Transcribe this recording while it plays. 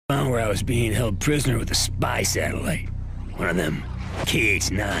Where I was being held prisoner with a spy satellite. One of them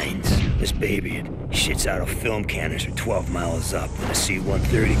KH-9s. This baby, it shits out a film canister 12 miles up. When a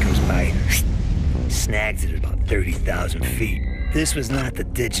C-130 comes by, snags it at about 30,000 feet. This was not the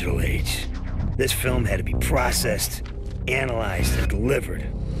digital age. This film had to be processed, analyzed, and delivered,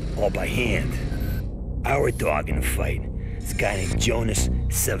 all by hand. Our dog in the fight, this guy named Jonas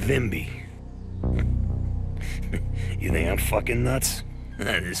Savimbi. You think I'm fucking nuts?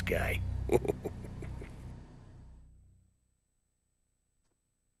 This guy.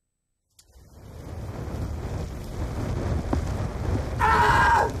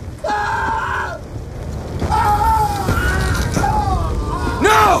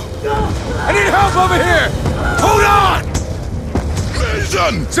 No! I need help over here! Hold on!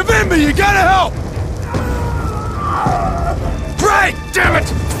 Mason! Savimbi, you gotta help! Right! Damn it!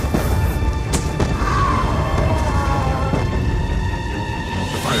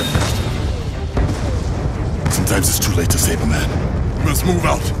 Sometimes it's too late to save a man. We must move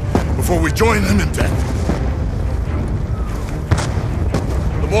out before we join him in death.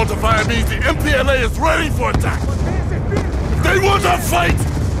 The mortar fire means the MPLA is ready for attack. If they want a fight,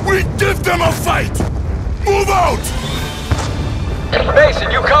 we give them a fight! Move out!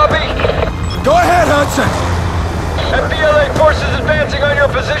 Mason, you copy? Go ahead, Hudson! MPLA forces advancing on your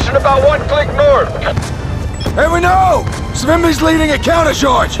position about 1 click north. Hey, we know! Savimbi's leading a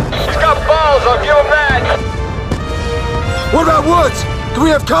countercharge! He's got balls, I'll give him that! What about Woods? Do we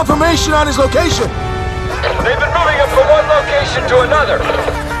have confirmation on his location? They've been moving him from one location to another.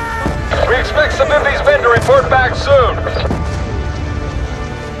 We expect Savimbi's men to report back soon.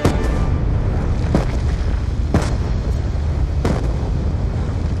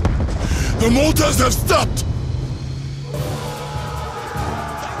 The mortars have stopped!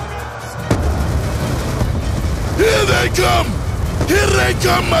 Here they come! Here they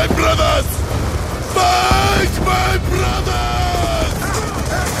come, my brothers! Fight, my brothers!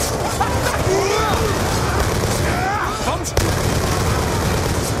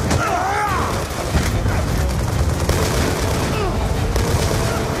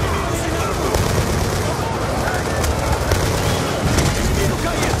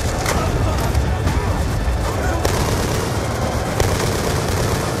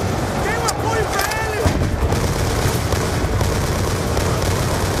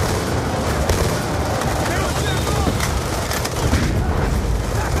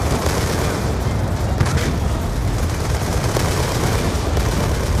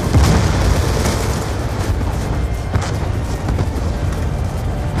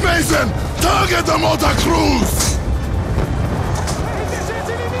 Target the mortar crews!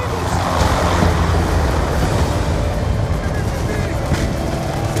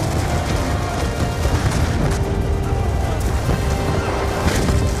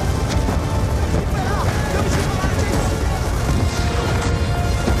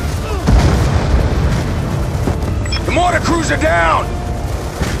 The mortar crews are down!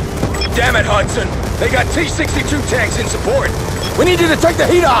 Damn it, Hudson! They got T-62 tanks in support! We need you to take the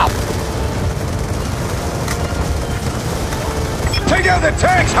heat off! Take out the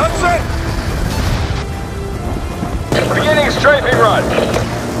tanks, Hudson! Beginning strafing run.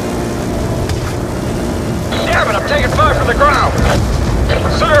 Damn it, I'm taking fire from the ground.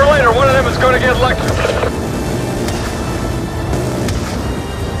 Sooner or later, one of them is going to get lucky.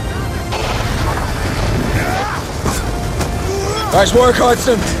 Nice work,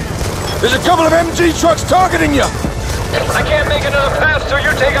 Hudson. There's a couple of MG trucks targeting you. I can't make another pass till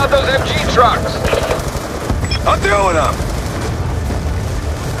you take out those MG trucks. I'll deal with them.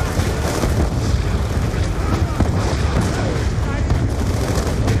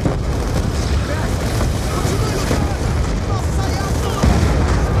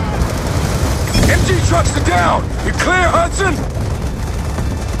 MG trucks are down! You clear, Hudson?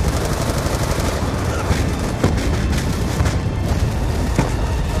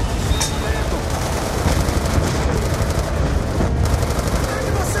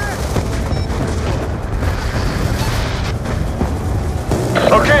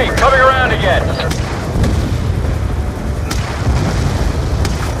 Okay, coming around again.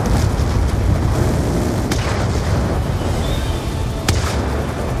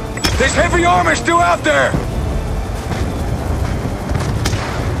 There's heavy armor still out there!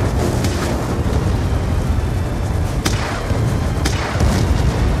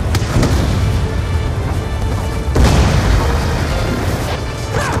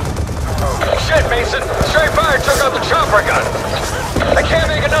 Shit, Mason! Straight fire took out the chopper gun! I can't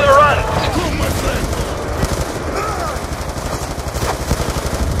make another run! Come, my friend!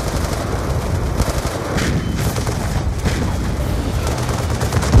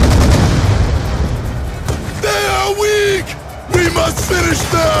 must finish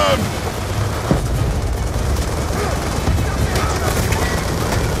them!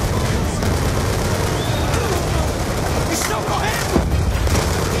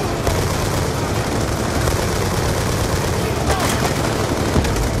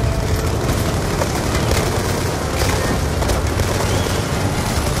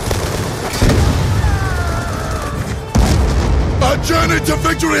 Our journey to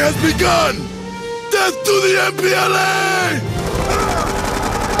victory has begun! Death to the MPLA!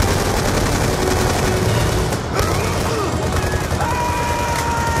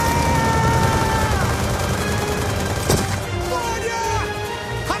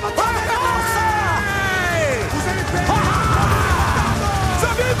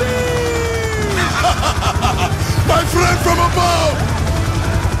 My friend from above!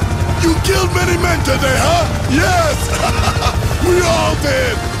 You killed many men today, huh? Yes! We all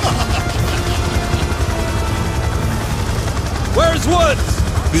did! Where's Woods?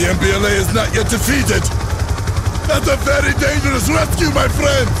 The MPLA is not yet defeated! That's a very dangerous rescue, my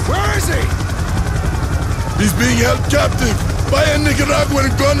friend! Where is he? He's being held captive by a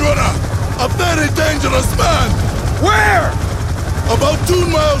Nicaraguan gun runner! A very dangerous man! Where? About 2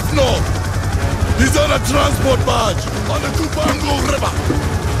 miles north! He's on a transport barge on the Cubango River!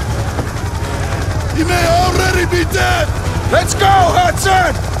 He may already be dead! Let's go,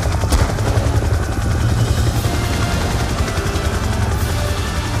 Hudson!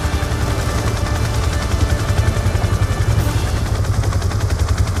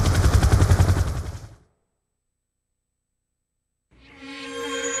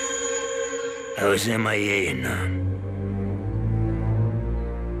 I was MIA and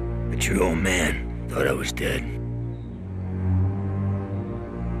but your old man thought I was dead.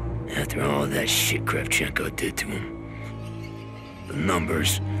 After all that shit Kravchenko did to him. The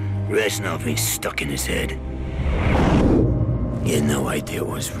numbers, Reznov ain't stuck in his head. He had no idea it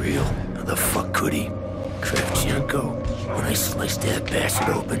was real. How the fuck could he? Kravchenko, when I sliced that bastard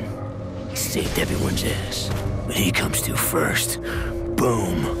open, he saved everyone's ass. But he comes to first.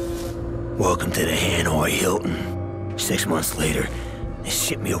 Boom. Welcome to the Hanoi Hilton. 6 months later, they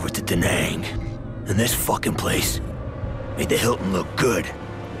shipped me over to Da Nang. And this fucking place made the Hilton look good.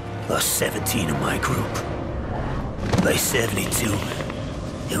 Lost 17 of my group. By 72,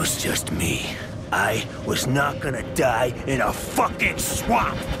 it was just me. I was not gonna die in a fucking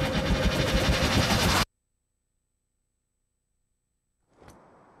swamp!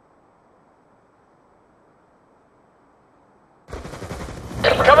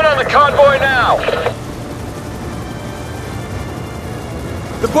 Coming on the convoy now!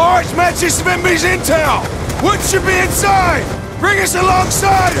 The barge matches Svimby's intel! Woods should be inside! Bring us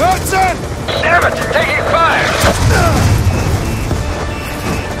alongside, Hudson! Damn it! Taking fire!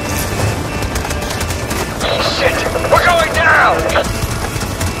 Shit! We're going down!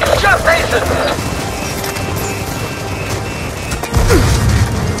 Jump, Mason!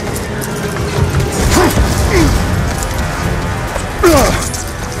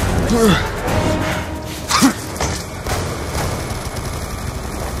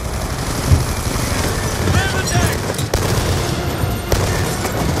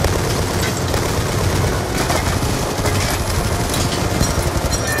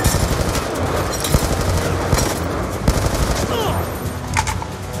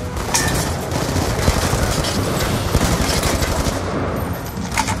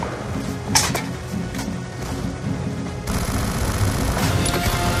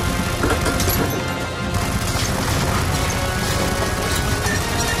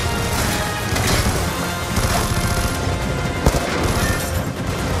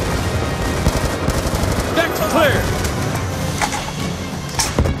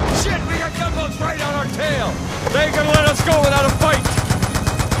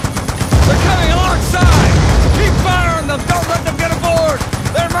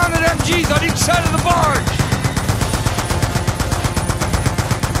 On each side of the barge!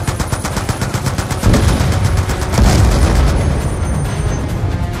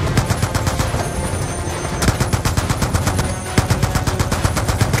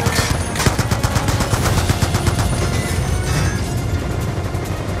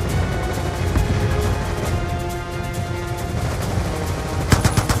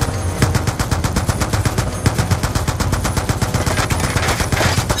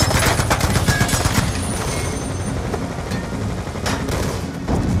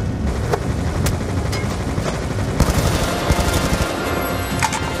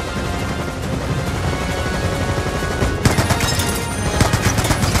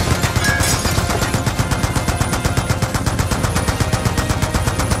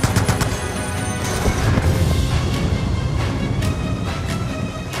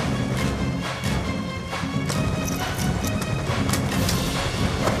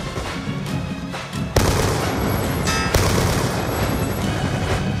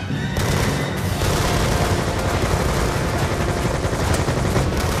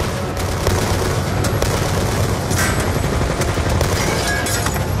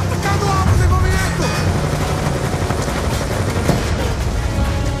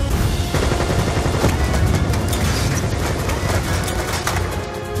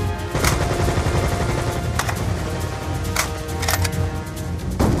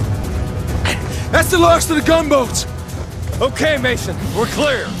 locks to the gunboats! Okay, Mason, we're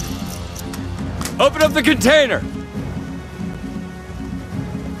clear. Open up the container.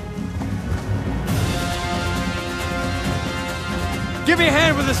 Give me a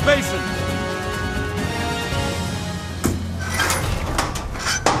hand with this, Mason.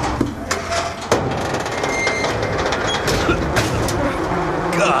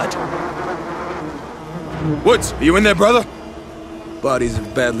 God. Woods, are you in there, brother? Bodies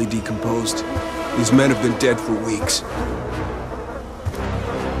have badly decomposed. These men have been dead for weeks.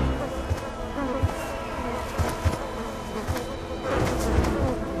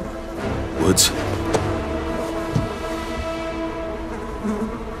 Woods?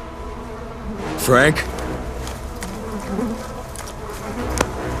 Frank?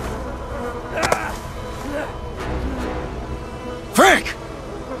 Frank!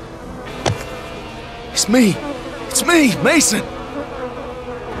 It's me! It's me, Mason!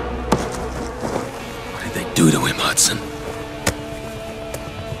 What did they do to him, Hudson?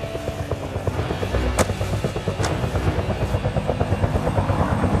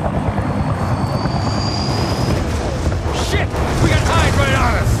 Shit! We got eyes right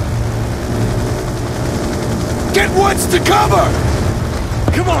on us! Get Woods to cover!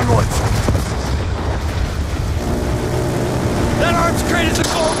 Come on, Woods! That arms crate is a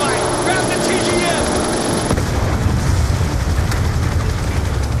gold mine! Grab the TGM!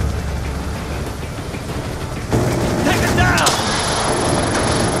 Take it down!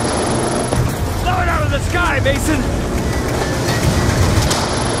 Blow it out of the sky, Mason!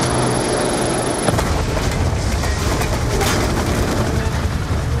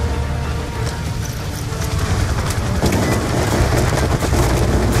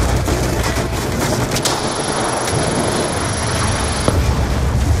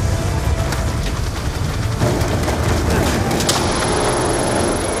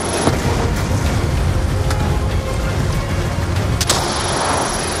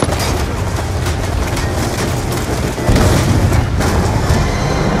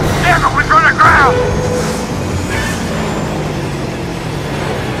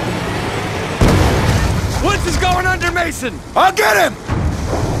 Woods is going under, Mason! I'll get him!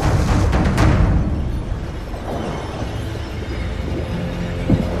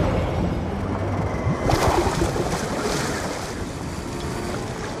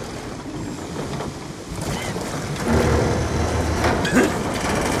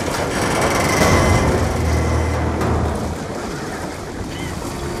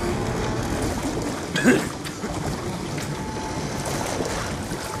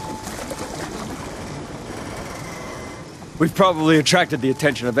 We've probably attracted the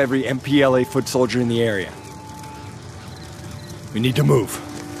attention of every MPLA foot soldier in the area. We need to move.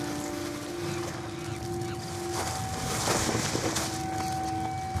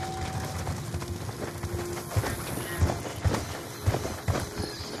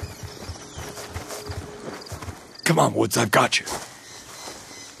 Come on, Woods, I've got you.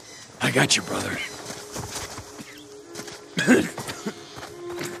 I got you, brother.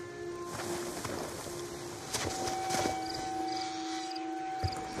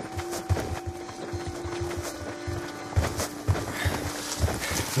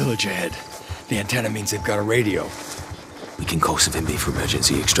 Village ahead. The antenna means they've got a radio. We can call Savimbi for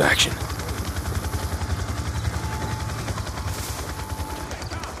emergency extraction.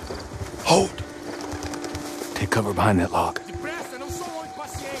 Hold! Take cover behind that log.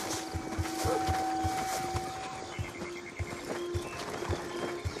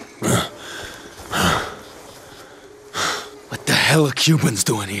 What the hell are Cubans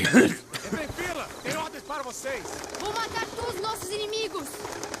doing here? Vou matar todos os nossos inimigos.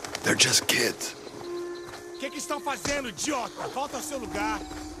 They're just kids. O que estão fazendo, idiota? Volta ao seu lugar.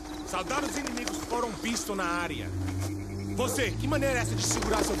 Soldados inimigos foram vistos na área. Você, que maneira é essa de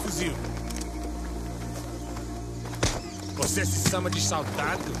segurar seu fuzil? Você se chama de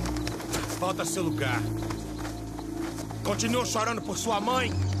soldado? Volta ao seu lugar. Continua chorando por sua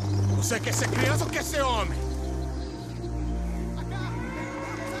mãe? Você quer ser criança ou quer ser homem?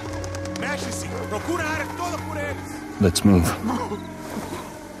 Mexe-se! Procura a área toda por eles! Let's move.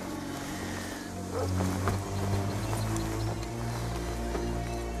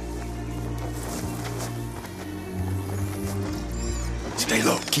 Stay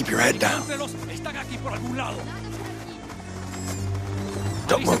low. Keep your head down.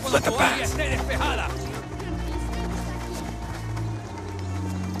 Don't move. Let them pass.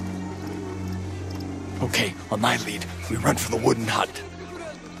 Okay, on my lead, we run for the wooden hut.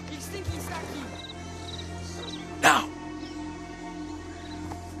 Now!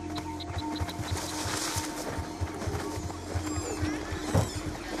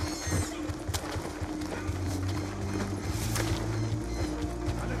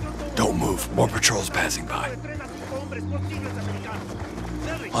 move. More patrols passing by.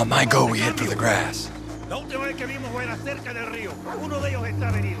 On my go, we head for the grass. La última vez que vimos era cerca del río. Uno de ellos está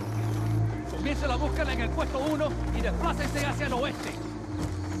herido. Comience la búsqueda en el puesto 1 y desplácense hacia el oeste.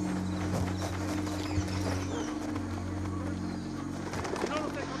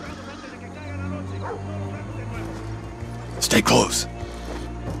 Stay close.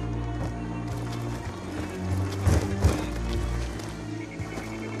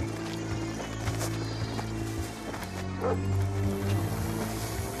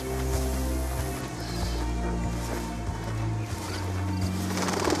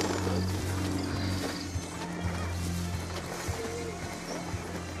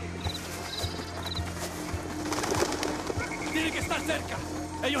 Tiene que estar cerca.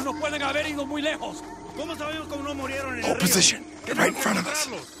 Ellos no pueden haber ido muy lejos. ¿Cómo sabemos cómo no murieron en el Hold río? position. Get right in front of us.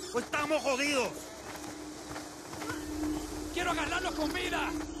 ¡O estamos jodidos! ¡Quiero agarrarlos con vida!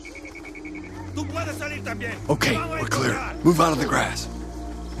 Tú puedes salir también. Okay, Vamos a we're clear. encontrar. Move out of the grass.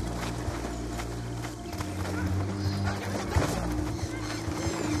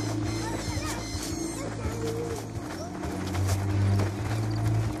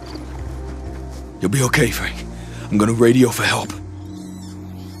 You'll be okay, Frank. I'm gonna radio for help.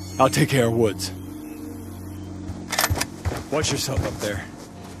 I'll take care of Woods. Watch yourself up there.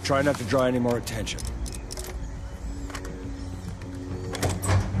 Try not to draw any more attention.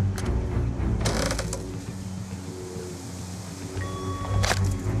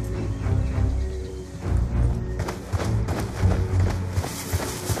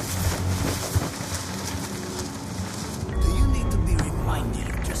 Do you need to be reminded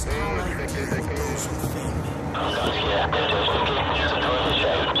of just how I deal with those who fail me?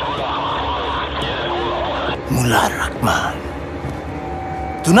 Mullah Rahman.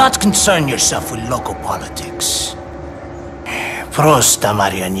 Do not concern yourself with local politics. Prosta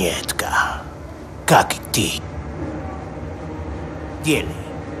marionetka. Как и ты. Делай.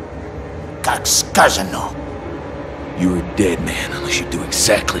 Как сказано. You're a dead man unless you do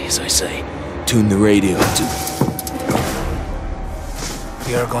exactly as I say. Tune the radio to...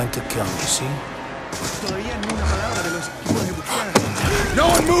 You're going to kill me, see? No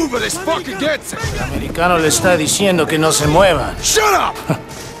one move or this fucker gets it! El americano le está diciendo que no se muevan. Shut up!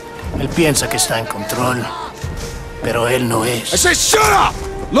 Él piensa que está en control, pero él no I es. said shut up!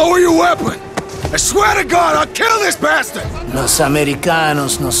 Lower your weapon! I swear to God, I'll kill this bastard! Los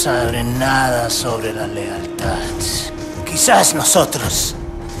americanos no saben nada sobre la lealtad. Quizás nosotros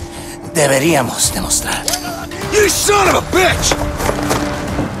deberíamos demostrar. You son of a bitch!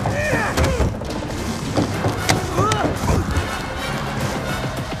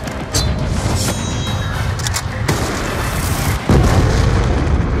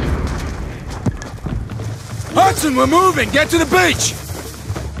 Hudson, we're moving! Get to the beach!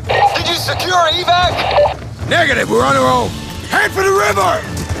 Did you secure evac? Negative, we're on our own! Head for the river!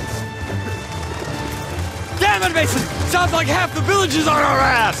 Damn it, Mason! Sounds like half the village is on our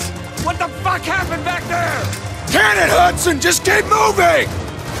ass! What the fuck happened back there? Can it, Hudson? Just keep moving!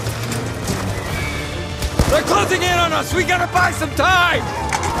 They're closing in on us! We gotta buy some time!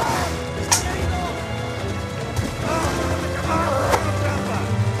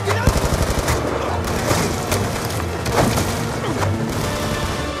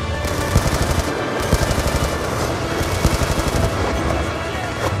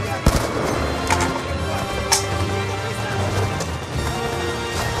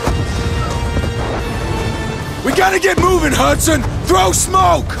 We gotta get moving, Hudson! Throw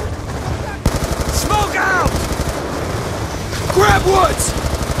smoke! Smoke out! Grab Woods!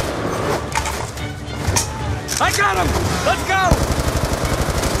 I got him! Let's go!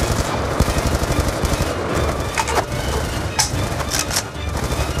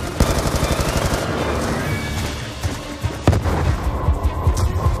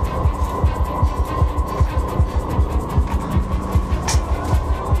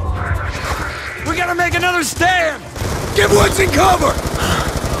 We gotta make another stand! Get Woods in cover!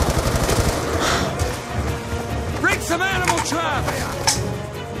 Bring some animal trap!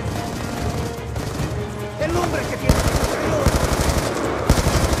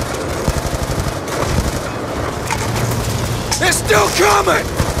 They're still coming!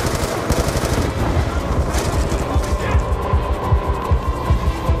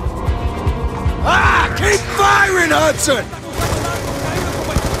 Ah! Keep firing, Hudson!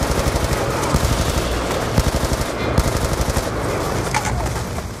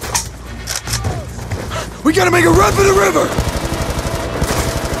 We gotta make a run for the river!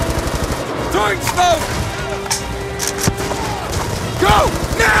 Throwing smoke! Go!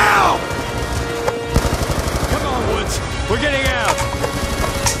 Now! Come on, Woods. We're getting out.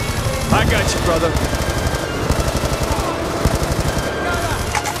 I got you, brother.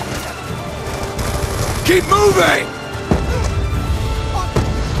 Keep moving!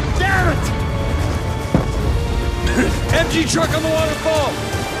 Damn it! MG truck on the waterfall!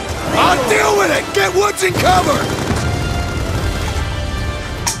 I'll deal with it! Get Woods in cover!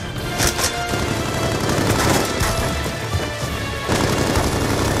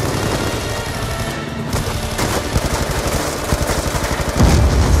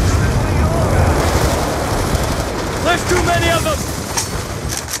 There's too many of them!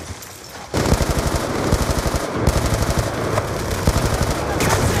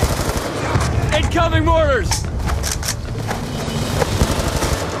 Incoming mortars!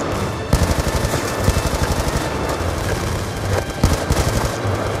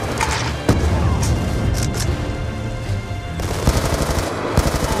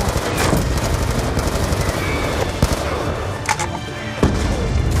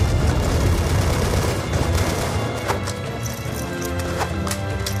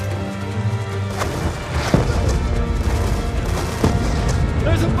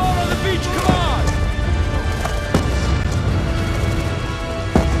 There's a boat on the beach, come on!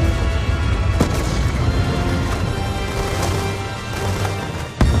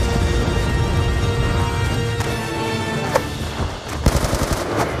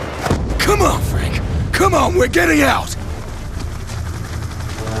 Come on, Frank! Come on, we're getting out!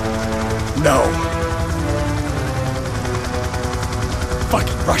 No.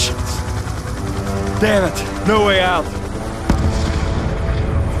 Fucking Russians! Damn it, no way out.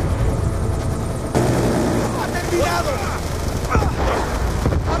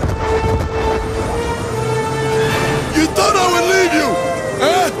 You thought I would leave you,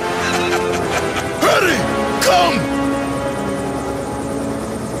 huh? Hurry! Come!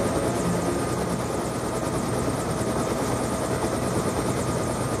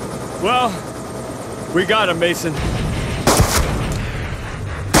 Well, we got him, Mason.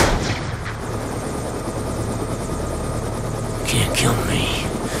 Can't kill me.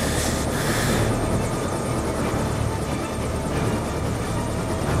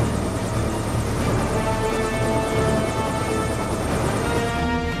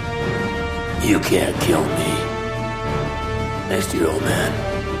 You can't kill me. Next to your old man.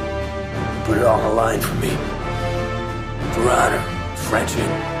 Put it all on the line for me. For honor, friendship.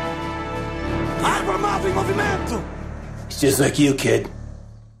 He's just like you, kid.